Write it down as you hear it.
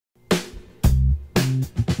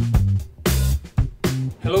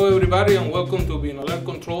everybody, and welcome to BNAlert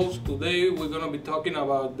Controls. Today we're going to be talking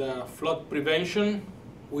about flood prevention.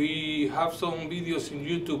 We have some videos in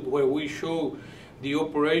YouTube where we show the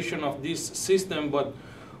operation of this system, but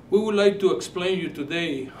we would like to explain you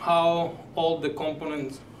today how all the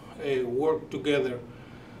components work together.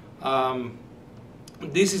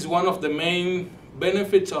 This is one of the main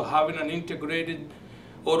benefits of having an integrated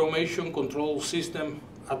automation control system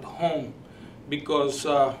at home, because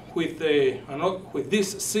with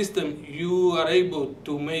this system you are able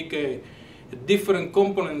to make different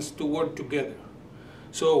components to work together.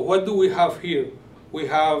 So what do we have here? We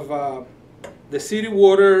have the city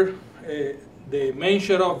water, the main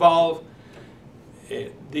shut-off valve,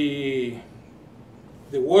 the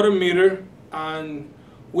water meter, and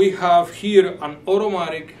we have here an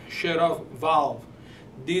automatic shut-off valve.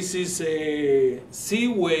 This is a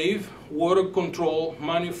C-Wave water control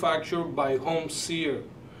manufactured by HomeSeer.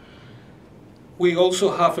 We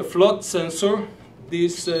also have a flood sensor.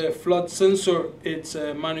 This flood sensor is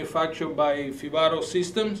manufactured by Fibaro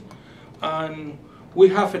Systems. And we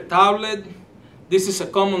have a tablet. This is a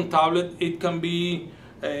common tablet. It can be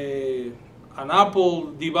an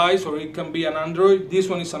Apple device or it can be an Android. This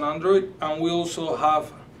one is an Android. And we also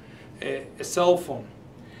have a cell phone.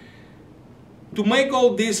 To make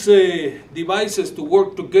all these devices to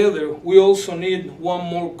work together, we also need one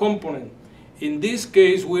more component. In this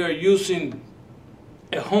case, we are using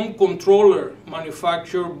a home controller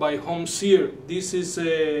manufactured by HomeSeer. This is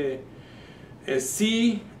a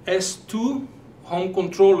CS2 home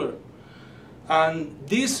controller. And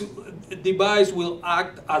this device will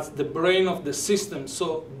act as the brain of the system.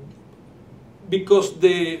 So, because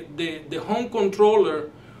the home controller,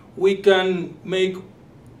 we can make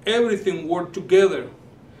everything work together.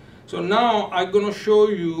 So now I'm going to show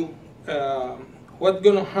you what's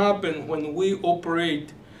going to happen when we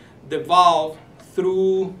operate the valve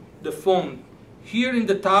through the phone. Here in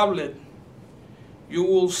the tablet you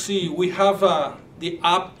will see we have the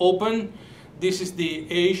app open. This is the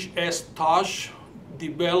HS Touch,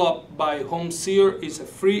 developed by HomeSeer. It's a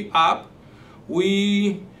free app.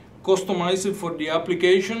 We customize it for the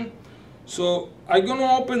application. So I'm going to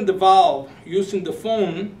open the valve using the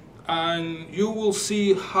phone, and you will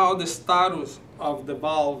see how the status of the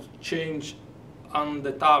valve changed on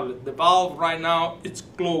the tablet. The valve right now, it's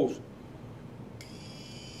closed.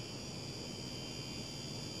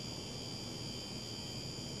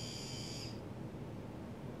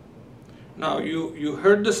 Now you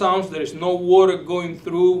heard the sounds. There is no water going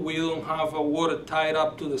through. We don't have a water tied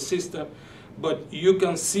up to the system, but you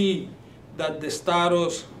can see that the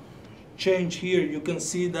status change here. You can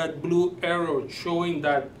see that blue arrow showing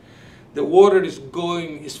that the water is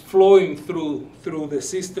flowing through the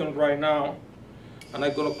system right now. And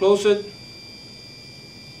I'm going to close it.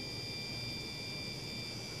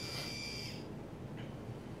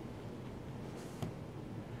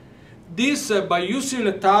 This by using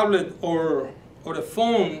a tablet or a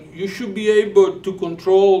phone, you should be able to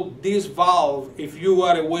control this valve if you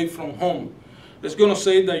are away from home. It's going to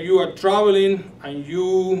say that you are traveling and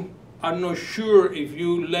you are not sure if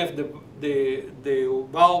you left the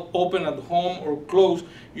valve open at home or closed.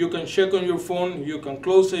 You can check on your phone, you can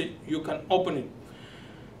close it, you can open it.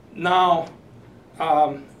 Now,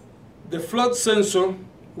 the flood sensor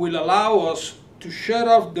will allow us to shut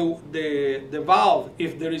off the valve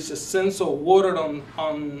if there is a sense of water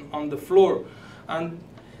on the floor. And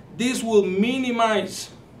this will minimize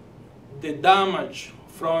the damage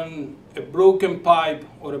from a broken pipe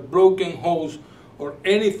or a broken hose or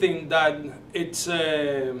anything that it's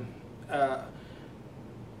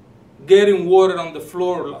getting water on the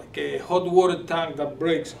floor, like a hot water tank that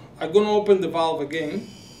breaks. I'm going to open the valve again.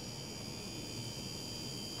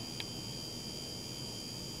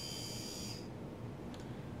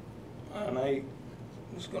 And I'm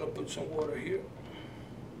just going to put some water here.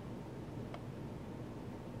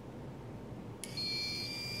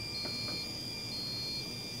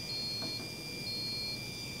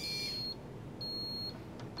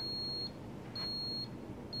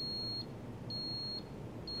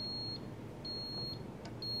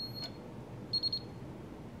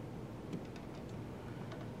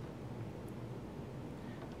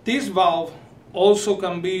 This valve also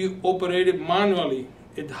can be operated manually.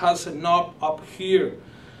 It has a knob up here.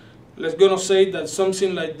 Let's gonna say that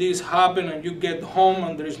something like this happened and you get home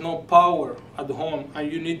and there is no power at home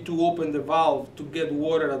and you need to open the valve to get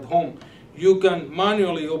water at home. You can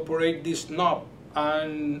manually operate this knob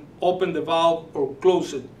and open the valve or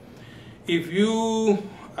close it. If you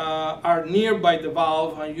are nearby the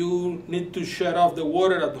valve and you need to shut off the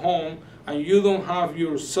water at home and you don't have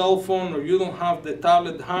your cell phone or you don't have the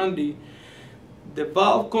tablet handy, The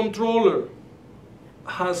valve controller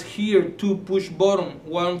has here two push buttons,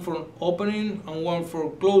 one for opening and one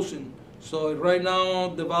for closing. So right now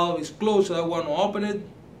the valve is closed, I want to open it.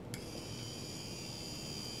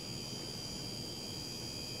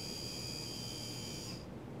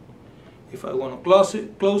 If I want to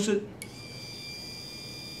close it.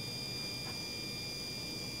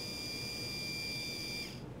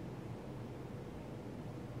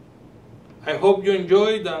 I hope you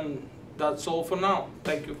enjoyed, and that's all for now.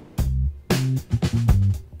 Thank you.